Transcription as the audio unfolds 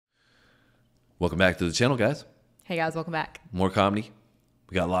Welcome back to the channel, guys. Hey guys, welcome back. More comedy.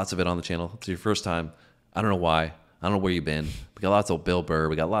 We got lots of it on the channel. If it's your first time, I don't know why. I don't know where you've been. We got lots of Bill Burr.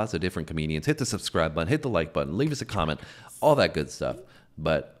 We got lots of different comedians. Hit the subscribe button. Hit the like button. Leave us a comment. All that good stuff.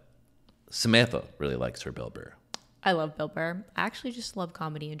 But Samantha really likes her Bill Burr. I love Bill Burr. I actually just love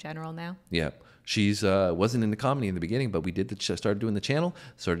comedy in general now. Yeah. She's wasn't into comedy in the beginning, but we started doing the channel,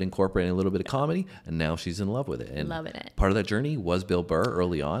 started incorporating a little bit of comedy, and now she's in love with it. And loving it. Part of that journey was Bill Burr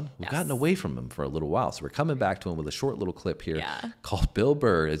early on. We've Yes. gotten away from him for a little while, so we're coming back to him with a short little clip here Yeah. called "Bill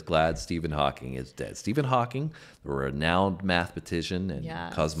Burr is Glad Stephen Hawking is Dead." Stephen Hawking, the renowned mathematician and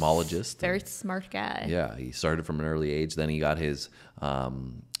Yes. cosmologist. Very smart guy. Yeah, he started from an early age. Then he got his,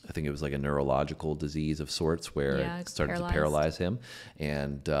 I think it was like a neurological disease of sorts where it started to paralyze him.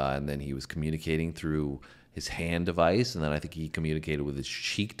 And then he was communicating through his hand device. And then I think he communicated with his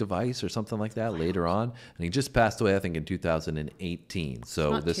cheek device or something like that later on. And he just passed away, I think, in 2018.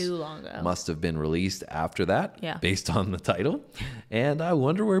 So Not this too long ago. must have been released after that, Yeah. based on the title. And I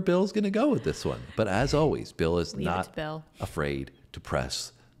wonder where Bill's going to go with this one. But as always, Bill is Leave it to not Bill. afraid to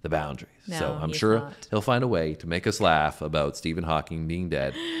press the boundaries. No, so I'm he's sure not. he'll find a way to make us laugh about Stephen Hawking being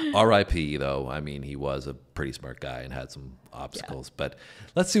dead. R.I.P. though. I mean, he was a pretty smart guy and had some obstacles. Yeah. But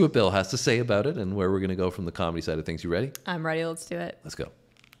let's see what Bill has to say about it and where we're going to go from the comedy side of things. You ready? I'm ready. Let's do it. Let's go.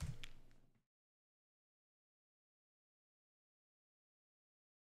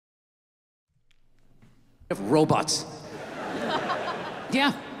 Robots.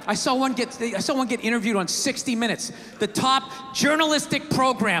 Yeah. I saw one get interviewed on 60 Minutes, the top journalistic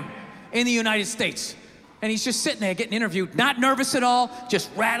program in the United States. And he's just sitting there getting interviewed, not nervous at all, just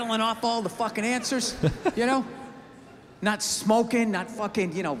rattling off all the fucking answers, you know? Not smoking, not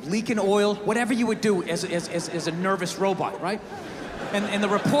fucking, you know, leaking oil, whatever you would do as a nervous robot, right? And the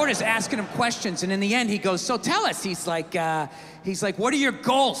reporter's asking him questions, and in the end he goes, "So tell us," he's like, "What are your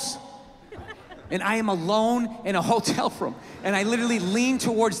goals?" And I am alone in a hotel room. And I literally lean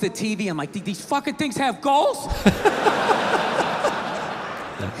towards the TV. I'm like, these fucking things have goals?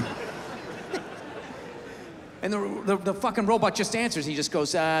 And the fucking robot just answers. He just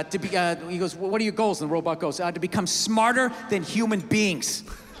goes, he goes, "What are your goals?" And the robot goes, "To become smarter than human beings."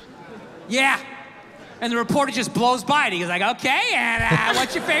 Yeah. And the reporter just blows by it. He goes like, "Okay, and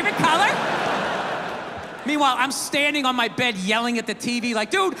what's your favorite color?" Meanwhile, I'm standing on my bed yelling at the TV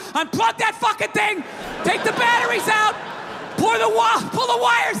like, "Dude, unplug that fucking thing! Take the batteries out! Pull the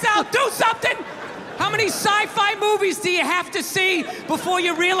wires out! Do something!" How many sci-fi movies do you have to see before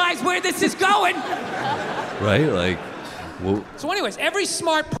you realize where this is going? Right? Like, So anyways, every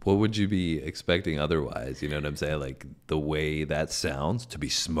smart... What would you be expecting otherwise? You know what I'm saying? Like, the way that sounds, to be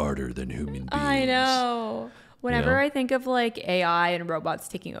smarter than human beings. I know. Whenever You know? I think of like AI and robots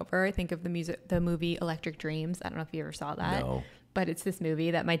taking over, I think of the movie Electric Dreams. I don't know if you ever saw that. No. But it's this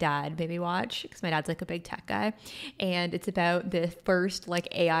movie that my dad made me watch because my dad's like a big tech guy. And it's about the first like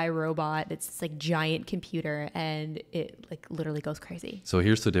AI robot. It's this like giant computer and it like literally goes crazy. So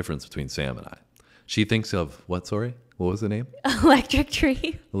here's the difference between Sam and I. She thinks of, what, sorry? What was the name? Electric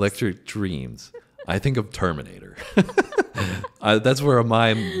Dream. Electric Dreams. I think of Terminator. That's where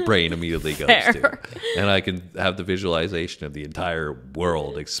my brain immediately goes to. And I can have the visualization of the entire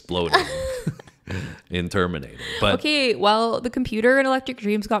world exploding in Terminator. But Okay, well, the computer in Electric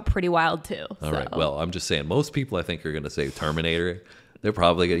Dreams got pretty wild too. all right, well, I'm just saying, most people I think are going to say Terminator. They're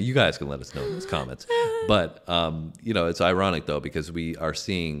probably going to, you guys can let us know in those comments. But, you know, it's ironic, though, because we are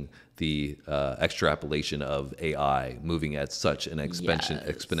seeing the extrapolation of AI moving at such an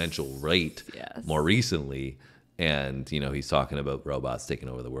exponential rate more recently. And, you know, he's talking about robots taking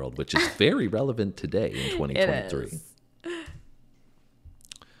over the world, which is very relevant today in 2023.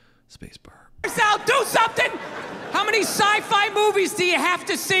 Space bar. Out, do something! How many sci-fi movies do you have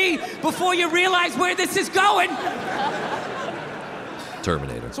to see before you realize where this is going?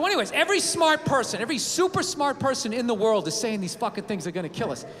 Terminator. So anyways, every smart person, every super smart person in the world is saying these fucking things are gonna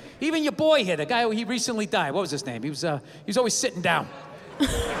kill us. Even your boy here, the guy he recently died, what was his name? He was always sitting down.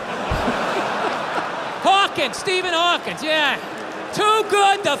 Hawkins, Stephen Hawkins, yeah. Too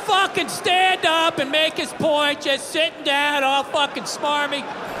good to fucking stand up and make his point, just sitting down all fucking smarmy.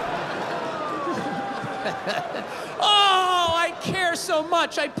 Oh, I care so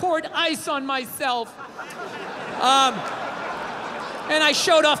much. I poured ice on myself. And I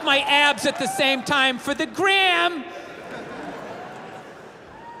showed off my abs at the same time for the gram.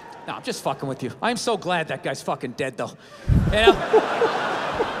 No, I'm just fucking with you. I'm so glad that guy's fucking dead, though. You know?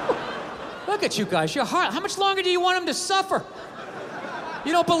 Look at you guys. Your heart. How much longer do you want him to suffer?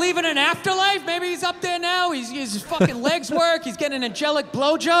 You don't believe in an afterlife? Maybe he's up there now. His fucking legs work. He's getting an angelic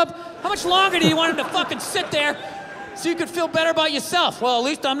blowjob. How much longer do you want him to fucking sit there so you could feel better about yourself. Well, at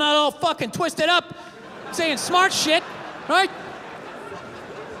least I'm not all fucking twisted up saying smart shit, right?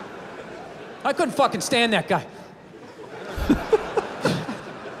 I couldn't fucking stand that guy.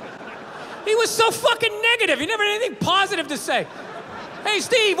 He was so fucking negative. He never had anything positive to say. Hey,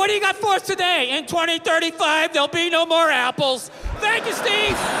 Steve, what do you got for us today? In 2035, there'll be no more apples. Thank you,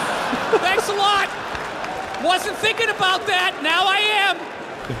 Steve. Thanks a lot. Wasn't thinking about that. Now I am.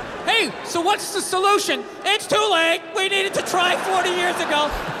 Hey, so what's the solution? It's too late. We needed to try 40 years ago.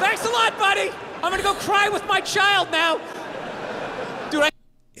 Thanks a lot, buddy. I'm gonna go cry with my child now. Dude,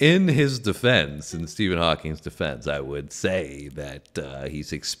 In his defense, in Stephen Hawking's defense, I would say that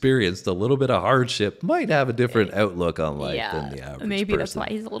he's experienced a little bit of hardship, might have a different outlook on life than the average maybe person. that's why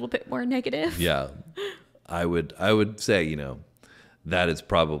he's a little bit more negative. Yeah, I would say, you know, that is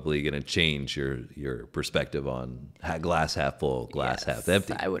probably going to change your perspective on glass half full, glass half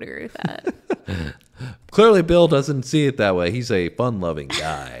empty. I would agree with that. Clearly, Bill doesn't see it that way. He's a fun-loving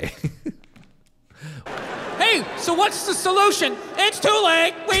guy. hey, so what's the solution? It's too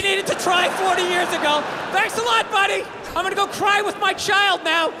late. We needed to try 40 years ago. Thanks a lot, buddy. I'm gonna go cry with my child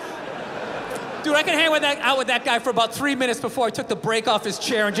now. Dude, I can hang out with that guy for about 3 minutes before I took the brake off his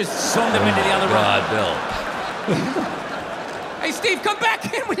chair and just zoomed him into the other room. God, Bill. Hey, Steve, come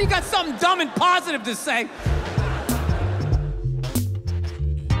back in when you got something dumb and positive to say.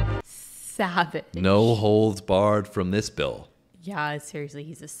 Savage. No holds barred from this Bill. Yeah, seriously,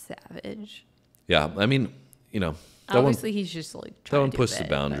 he's a savage. Yeah, I mean, you know, Obviously, he's just like that trying one to pushes do the a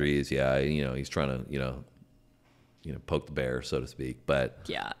bit, boundaries. Yeah, you know, he's trying to, poke the bear, so to speak. But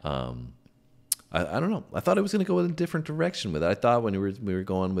Yeah. I don't know. I thought it was going to go in a different direction with it. I thought when we were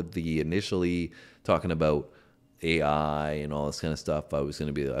going with the initially talking about AI and all this kind of stuff, I thought it was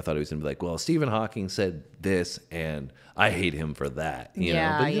going to be like, well, Stephen Hawking said this, and I hate him for that. You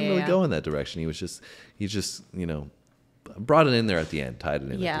know, but he didn't really go in that direction. He just brought it in there at the end, tied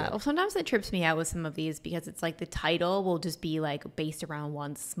it in. Yeah. Well, sometimes it trips me out with some of these because it's like the title will just be like based around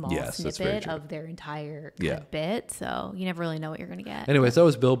one small snippet of their entire kind of bit. So you never really know what you're going to get. Anyways, that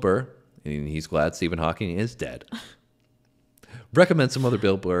was Bill Burr, and he's glad Stephen Hawking is dead. Recommend some other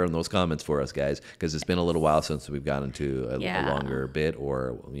Bill Burr in those comments for us, guys, because it's been a little while since we've gotten into a longer bit,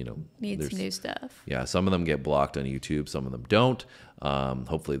 or need some new stuff. Yeah, some of them get blocked on YouTube, some of them don't.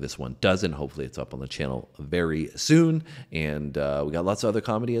 Hopefully this one doesn't. Hopefully it's up on the channel very soon. And we got lots of other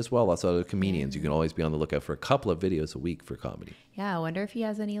comedy as well, lots of other comedians. You can always be on the lookout for a couple of videos a week for comedy. Yeah, I wonder if he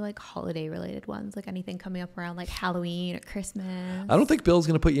has any like holiday related ones, like anything coming up around like Halloween or Christmas. I don't think Bill's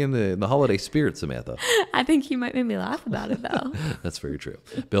going to put you in the holiday spirit, Samantha. I think he might make me laugh about it though. That's very true.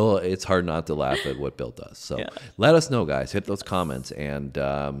 Bill, it's hard not to laugh at what Bill does. So let us know, guys. Hit those comments and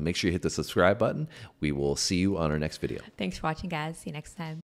make sure you hit the subscribe button. We will see you on our next video. Thanks for watching, guys. See you next time.